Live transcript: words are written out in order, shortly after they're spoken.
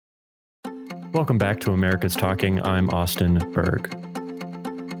Welcome back to America's Talking. I'm Austin Berg.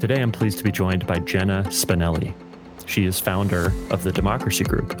 Today I'm pleased to be joined by Jenna Spinelle. She is founder of the Democracy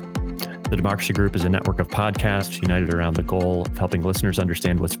Group. The Democracy Group is a network of podcasts united around the goal of helping listeners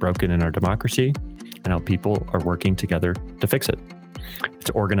understand what's broken in our democracy and how people are working together to fix it. It's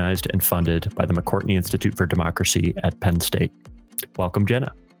organized and funded by the McCourtney Institute for Democracy at Penn State. Welcome,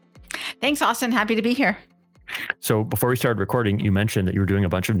 Jenna. Thanks, Austin. Happy to be here. So before we started recording, you mentioned that you were doing a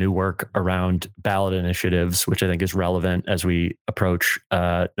bunch of new work around ballot initiatives, which I think is relevant as we approach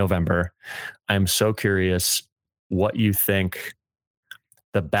November. I'm so curious what you think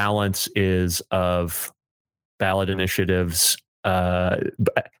the balance is of ballot initiatives.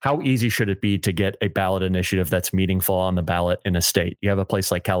 How easy should it be to get a ballot initiative that's meaningful on the ballot in a state? You have a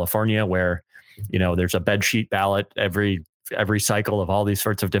place like California where, there's a bedsheet ballot every cycle of all these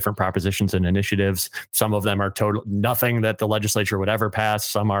sorts of different propositions and initiatives. Some of them are nothing that the legislature would ever pass.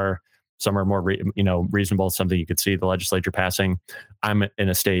 Some are more reasonable, something you could see the legislature passing. I'm in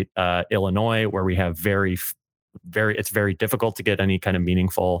a state, Illinois, where we have it's very difficult to get any kind of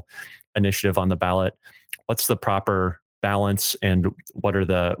meaningful initiative on the ballot. What's the proper balance, and what are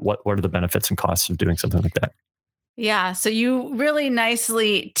the benefits and costs of doing something like that? Yeah. So you really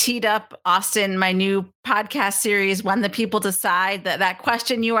nicely teed up, Austin, my new podcast series, When the People Decide. That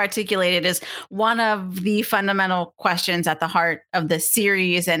question you articulated is one of the fundamental questions at the heart of the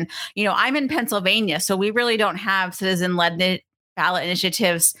series. And, I'm in Pennsylvania, so we really don't have citizen-led ballot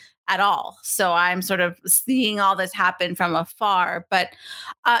initiatives at all. So I'm sort of seeing all this happen from afar. But,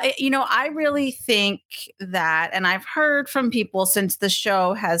 I really think that, and I've heard from people since the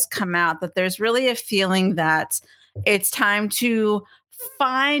show has come out, that there's really a feeling that it's time to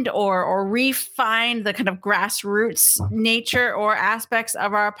find or refine the kind of grassroots nature or aspects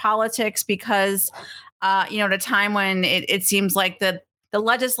of our politics, because, at a time when it seems like the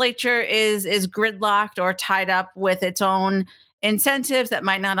legislature is gridlocked or tied up with its own incentives that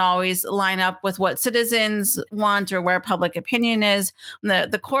might not always line up with what citizens want or where public opinion is.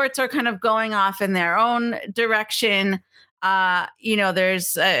 The courts are kind of going off in their own direction.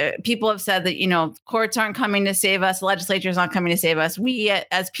 There's people have said that, courts aren't coming to save us. The legislature is not coming to save us. We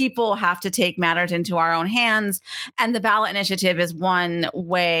as people have to take matters into our own hands. And the ballot initiative is one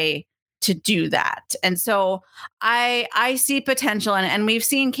way to do that. And so I see potential, and we've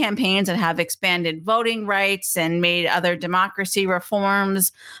seen campaigns that have expanded voting rights and made other democracy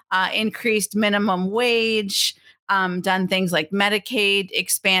reforms, increased minimum wage, done things like Medicaid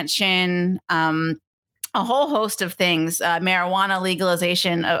expansion, a whole host of things, marijuana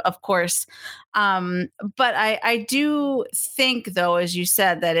legalization, of course. But I do think, though, as you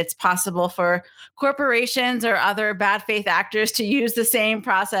said, that it's possible for corporations or other bad faith actors to use the same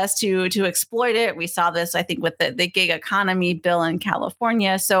process to exploit it. We saw this, I think, with the gig economy bill in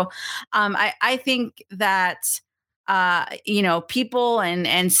California. So I think that people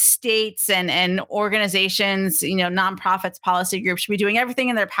and states and organizations, nonprofits, policy groups should be doing everything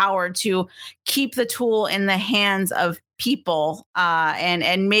in their power to keep the tool in the hands of people,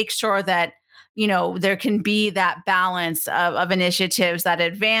 and make sure that, there can be that balance of initiatives that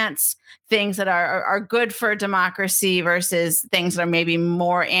advance things that are good for democracy versus things that are maybe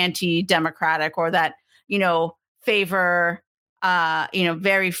more anti-democratic, or that, favor,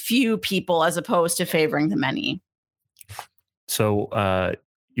 very few people as opposed to favoring the many. So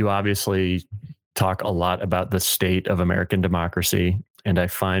you obviously talk a lot about the state of American democracy. And I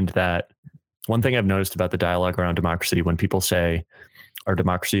find that one thing I've noticed about the dialogue around democracy, when people say our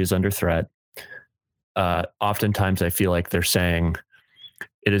democracy is under threat, oftentimes I feel like they're saying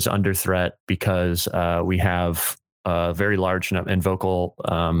it is under threat because we have a very large and vocal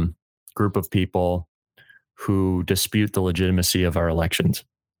group of people who dispute the legitimacy of our elections,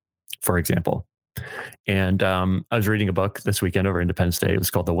 for example. And I was reading a book this weekend over Independence Day. It was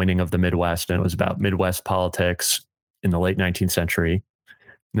called The Winning of the Midwest, and it was about Midwest politics in the late 19th century.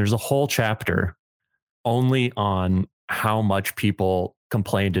 And there's a whole chapter only on how much people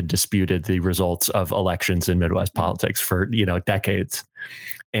complained and disputed the results of elections in Midwest politics for, decades.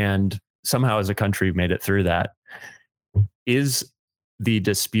 And somehow as a country we've made it through that. Is the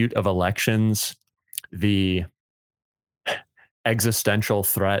dispute of elections the existential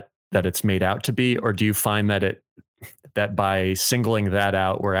threat that it's made out to be, or do you find that by singling that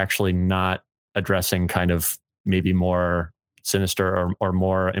out, we're actually not addressing kind of maybe more sinister or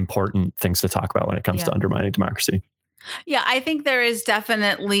more important things to talk about when it comes to undermining democracy? Yeah, I think there is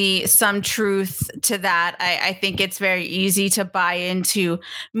definitely some truth to that. I think it's very easy to buy into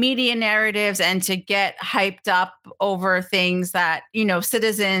media narratives and to get hyped up over things that,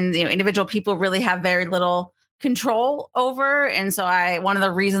 citizens, individual people really have very little control over. And so one of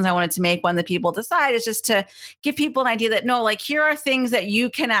the reasons I wanted to make When the People Decide is just to give people an idea that no, like here are things that you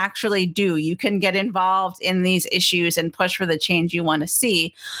can actually do. You can get involved in these issues and push for the change you want to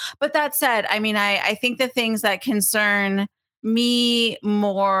see. But that said, I mean, I think the things that concern me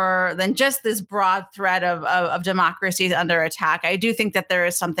more than just this broad threat of democracies under attack. I do think that there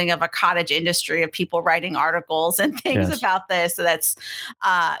is something of a cottage industry of people writing articles and things Yes. about this that's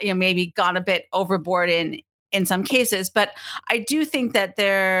maybe gone a bit overboard in some cases. But I do think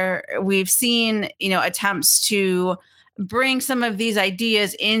that we've seen attempts to bring some of these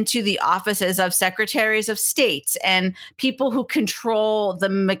ideas into the offices of secretaries of states and people who control the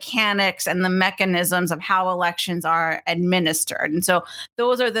mechanics and the mechanisms of how elections are administered. And so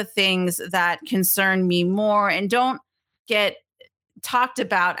those are the things that concern me more and don't get talked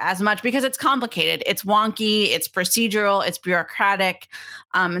about as much because it's complicated, it's wonky, it's procedural, it's bureaucratic.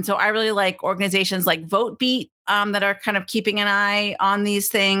 And so I really like organizations like VoteBeat that are kind of keeping an eye on these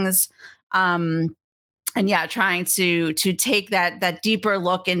things. And yeah, trying to take that deeper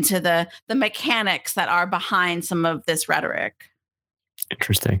look into the mechanics that are behind some of this rhetoric.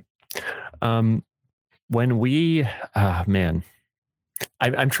 Interesting. When we, man,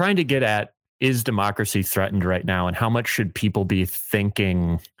 I'm trying to get at, is democracy threatened right now, and how much should people be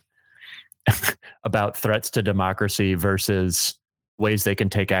thinking about threats to democracy versus ways they can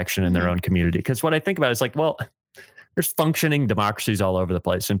take action in their own community? Because what I think about is like, well, there's functioning democracies all over the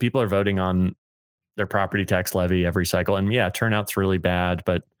place, and people are voting on their property tax levy every cycle. And yeah, turnout's really bad,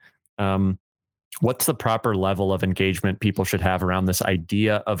 but what's the proper level of engagement people should have around this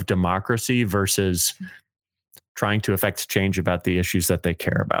idea of democracy versus trying to affect change about the issues that they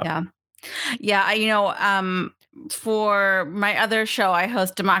care about? Yeah. For my other show, I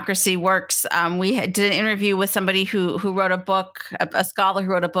host Democracy Works. We did an interview with somebody who wrote a book, a scholar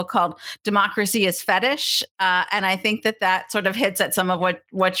who wrote a book called "Democracy is Fetish," and I think that sort of hits at some of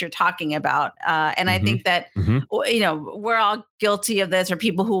what you're talking about. And I think that we're all guilty of this, or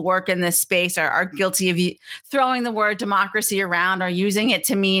people who work in this space are guilty of throwing the word democracy around or using it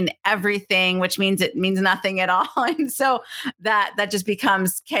to mean everything, which means it means nothing at all. And so that just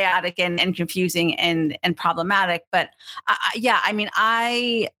becomes chaotic and confusing and problematic. But I mean,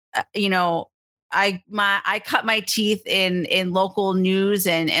 I cut my teeth in local news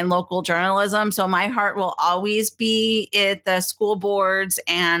and local journalism. So my heart will always be at the school boards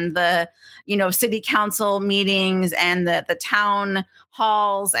and the, city council meetings and the town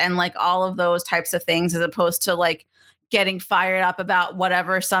halls and like all of those types of things, as opposed to like getting fired up about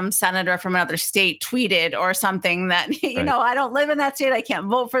whatever some senator from another state tweeted or something that, Right. I don't live in that state. I can't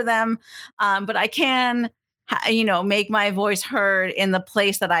vote for them. But I can make my voice heard in the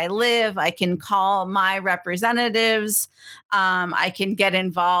place that I live. I can call my representatives. I can get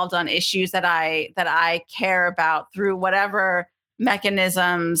involved on issues that I care about through whatever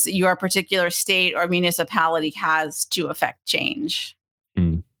mechanisms your particular state or municipality has to affect change.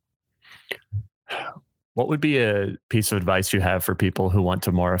 Mm. What would be a piece of advice you have for people who want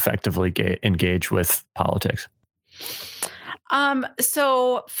to more effectively engage with politics?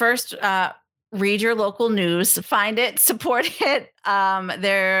 So first, read your local news, find it, support it.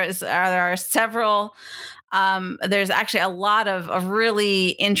 There are several. There's actually a lot of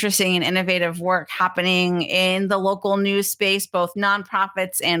really interesting and innovative work happening in the local news space, both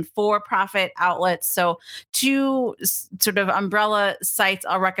nonprofits and for-profit outlets. So two sort of umbrella sites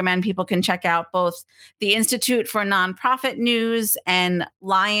I'll recommend people can check out, both the Institute for Nonprofit News and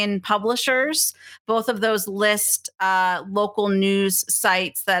Lion Publishers. Both of those list local news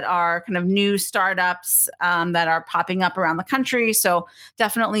sites that are kind of new startups that are popping up around the country. So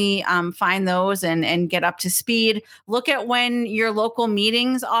definitely find those and get up to speed. Look at when your local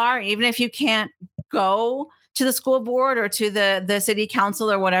meetings are, even if you can't go to the school board or to the city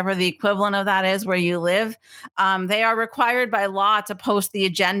council or whatever the equivalent of that is where you live. They are required by law to post the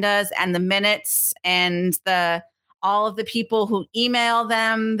agendas and the minutes and all of the people who email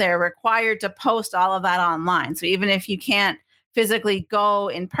them. They're required to post all of that online. So even if you can't physically go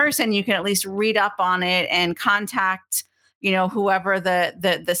in person, you can at least read up on it and contact whoever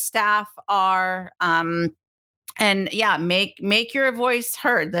the staff are, and yeah, make your voice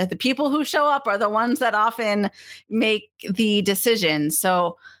heard. The people who show up are the ones that often make the decisions.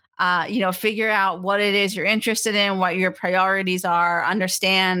 So, figure out what it is you're interested in, what your priorities are,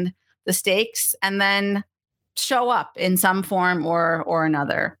 understand the stakes, and then show up in some form or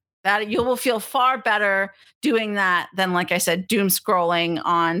another. That you will feel far better doing that than, like I said, doom scrolling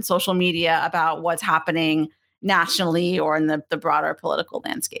on social media about what's happening nationally or in the broader political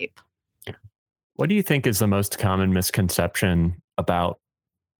landscape. What do you think is the most common misconception about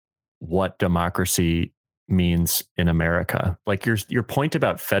what democracy means in America. Like your point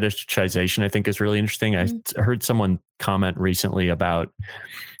about fetishization, I think is really interesting. I heard someone comment recently about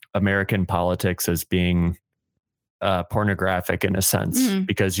American politics as being pornographic in a sense Mhm.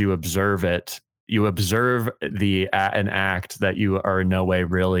 because you observe it, you observe an act that you are in no way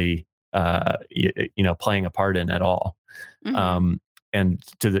really playing a part in at all. Mhm. Um, and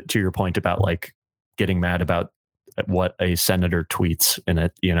to your point about like getting mad about what a senator tweets in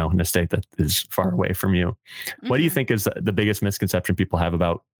a state that is far away from you. What do you Mhm. think is the biggest misconception people have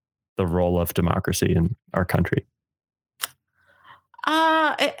about the role of democracy in our country?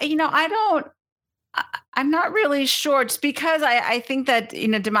 I don't. I, I'm not really sure. It's because I think that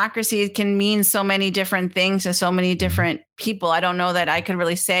democracy can mean so many different things to so many Mhm. different people. I don't know that I could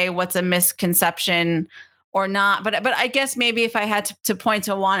really say what's a misconception or not. But I guess maybe if I had to point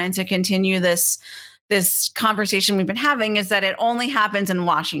to one and to continue this conversation we've been having is that it only happens in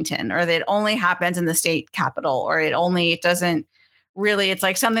Washington, or that it only happens in the state capital, or it doesn't really, it's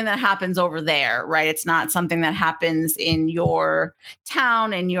like something that happens over there, right? It's not something that happens in your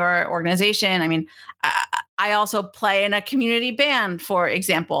town, in your organization. I mean, I, I also play in a community band, for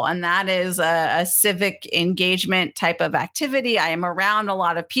example, and that is a civic engagement type of activity. I am around a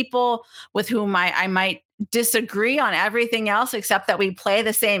lot of people with whom I might disagree on everything else except that we play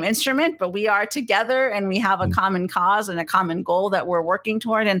the same instrument, but we are together and we have a Mm. common cause and a common goal that we're working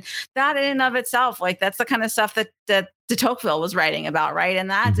toward. And that in and of itself, like that's the kind of stuff that de Tocqueville was writing about, right? And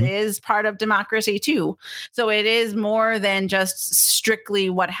that Mhm. is part of democracy too. So it is more than just strictly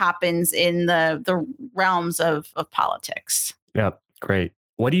what happens in the realms of politics. Yep. Great.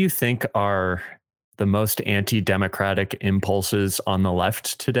 What do you think are the most anti-democratic impulses on the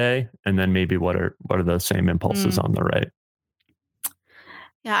left today? And then maybe what are those same impulses Mm. on the right?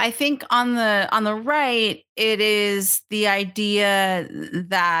 Yeah, I think on the right, it is the idea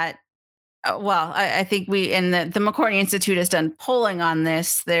that well, I think we and the McCourtney Institute has done polling on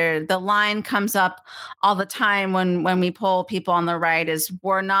this. There, the line comes up all the time when we poll people on the right is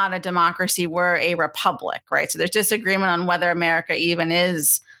we're not a democracy, we're a republic, right? So there's disagreement on whether America even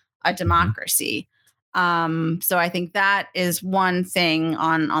is a Mhm. democracy. So I think that is one thing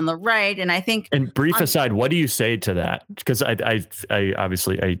on the right, and I think And brief on aside, what do you say to that? Because I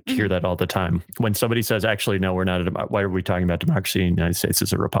obviously I hear mhm. that all the time. When somebody says, "Actually, no, we're not why are we talking about democracy in the United States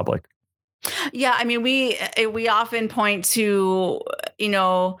as a republic?" Yeah, I mean, we often point to you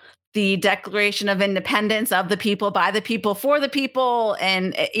know the Declaration of Independence of the people, by the people, for the people,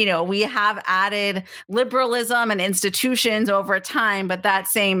 and we have added liberalism and institutions over time, but that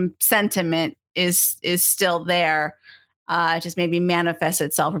same sentiment is still there. It just maybe manifests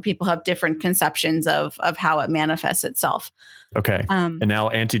itself, or people have different conceptions of how it manifests itself. Okay. Um, And now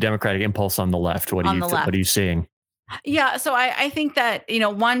anti-democratic impulse on the left. on the What are you left. seeing? Yeah, so I think that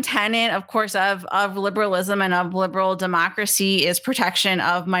one tenet, of course, of liberalism and of liberal democracy is protection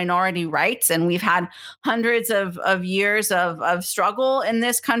of minority rights, and we've had hundreds of years of struggle in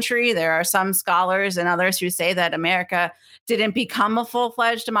this country. There are some scholars and others who say that America didn't become a full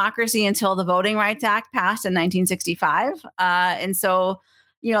fledged democracy until the Voting Rights Act passed in 1965, and so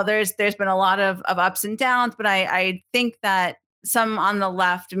there's been a lot of ups and downs, but I think that some on the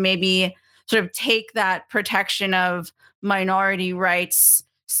left maybe sort of take that protection of minority rights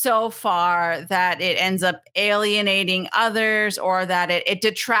so far that it ends up alienating others, or that it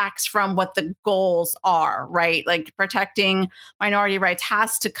detracts from what the goals are, right? Like protecting minority rights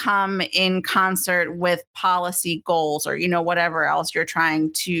has to come in concert with policy goals, or whatever else you're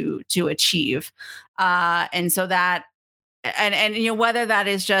trying to achieve. And so that and whether that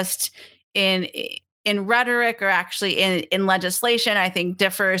is just in in rhetoric or actually in legislation, I think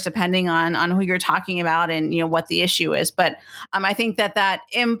differs depending on who you're talking about and what the issue is. But I think that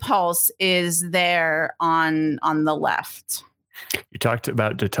impulse is there on the left. You talked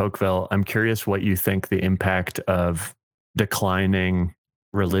about de Tocqueville. I'm curious what you think the impact of declining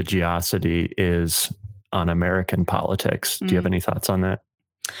religiosity is on American politics. Do you have Mm. any thoughts on that?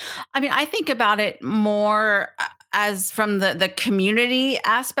 I mean, I think about it more as from the community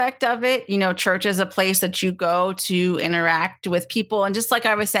aspect of it. Church is a place that you go to interact with people, and just like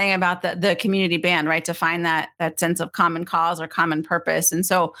I was saying about the community band, right, to find that sense of common cause or common purpose. And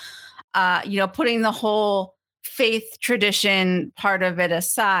so, putting the whole faith tradition part of it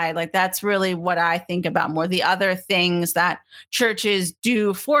aside, like that's really what I think about more. The other things that churches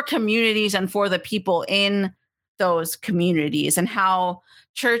do for communities and for the people in those communities, and how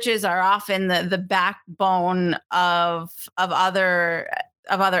churches are often the backbone of other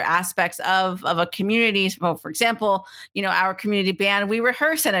aspects of a community. So for example, our community band, we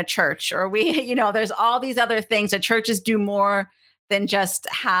rehearse in a church, or we there's all these other things that churches do more than just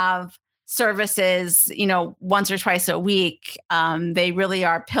have services, once or twice a week. They really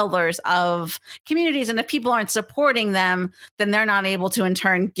are pillars of communities. And if people aren't supporting them, then they're not able to in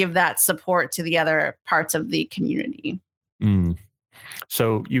turn give that support to the other parts of the community. Mm.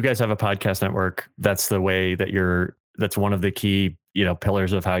 So you guys have a podcast network. That's the way that that's one of the key,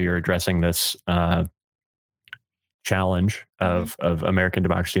 pillars of how you're addressing this challenge of American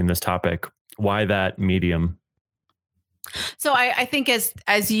democracy in this topic. Why that medium? So I think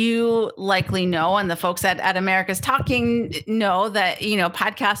as you likely know, and the folks at America's Talking know that,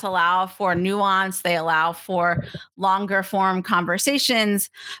 podcasts allow for nuance, they allow for longer form conversations.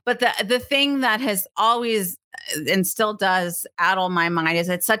 But the thing that has always and still does addle my mind is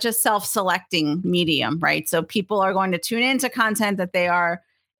it's such a self-selecting medium, right? So people are going to tune into content that they are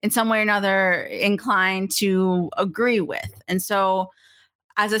in some way or another inclined to agree with. And so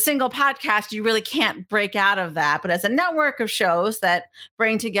as a single podcast, you really can't break out of that. But as a network of shows that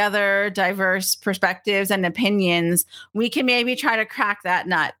bring together diverse perspectives and opinions, we can maybe try to crack that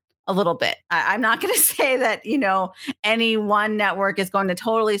nut a little bit. I'm not going to say that, any one network is going to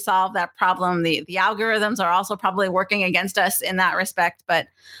totally solve that problem. The algorithms are also probably working against us in that respect. But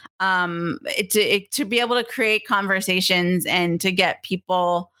to be able to create conversations and to get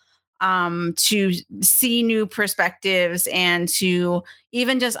people to see new perspectives and to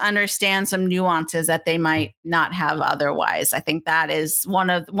even just understand some nuances that they might not have otherwise. I think that is one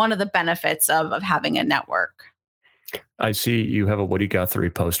of the benefits of having a network. I see you have a Woody Guthrie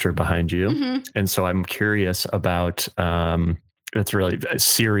poster behind you. Mm-hmm. And so I'm curious about, it's really,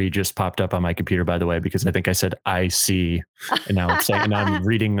 Siri just popped up on my computer, by the way, because I think I said I see, and now I'm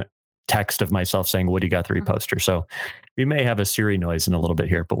reading text of myself saying Woody Guthrie poster. So we may have a Siri noise in a little bit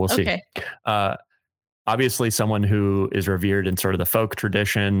here, but we'll see. Okay. Obviously someone who is revered in sort of the folk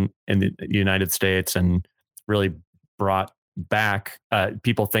tradition in the United States and really brought back,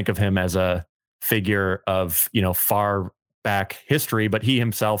 people think of him as a figure of, far back history, but he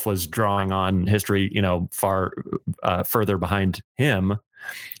himself was drawing on history, far further behind him.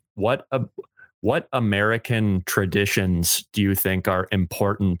 What American traditions do you think are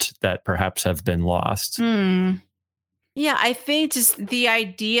important that perhaps have been lost? Yeah, I think just the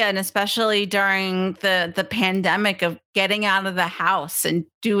idea, and especially during the pandemic, of getting out of the house and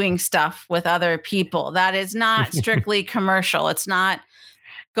doing stuff with other people that is not strictly commercial. It's not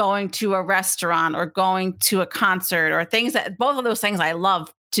going to a restaurant or going to a concert or things that both of those things I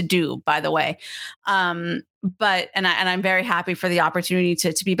love to do, by the way. But I'm very happy for the opportunity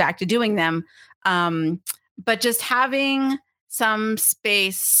to be back to doing them. But just having some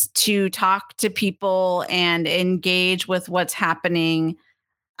space to talk to people and engage with what's happening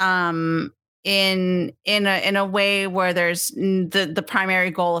in a way where there's the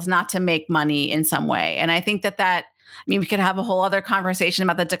primary goal is not to make money in some way. And I think that we could have a whole other conversation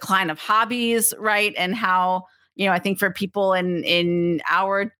about the decline of hobbies, right? And how, I think for people in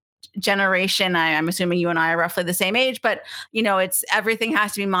our generation, I'm assuming you and I are roughly the same age, but it's everything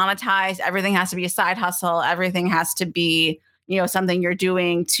has to be monetized, everything has to be a side hustle, everything has to be, something you're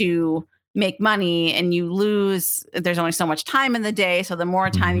doing to make money, and there's only so much time in the day. So the more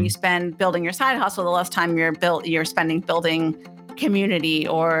time you spend building your side hustle, the less time you're spending building community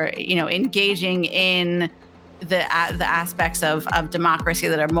or, engaging in the aspects of democracy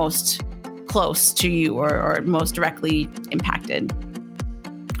that are most close to you or most directly impacted.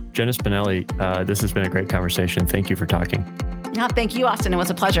 Jenna Spinelle, this has been a great conversation. Thank you for talking. No, thank you, Austin. It was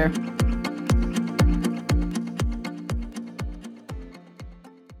a pleasure.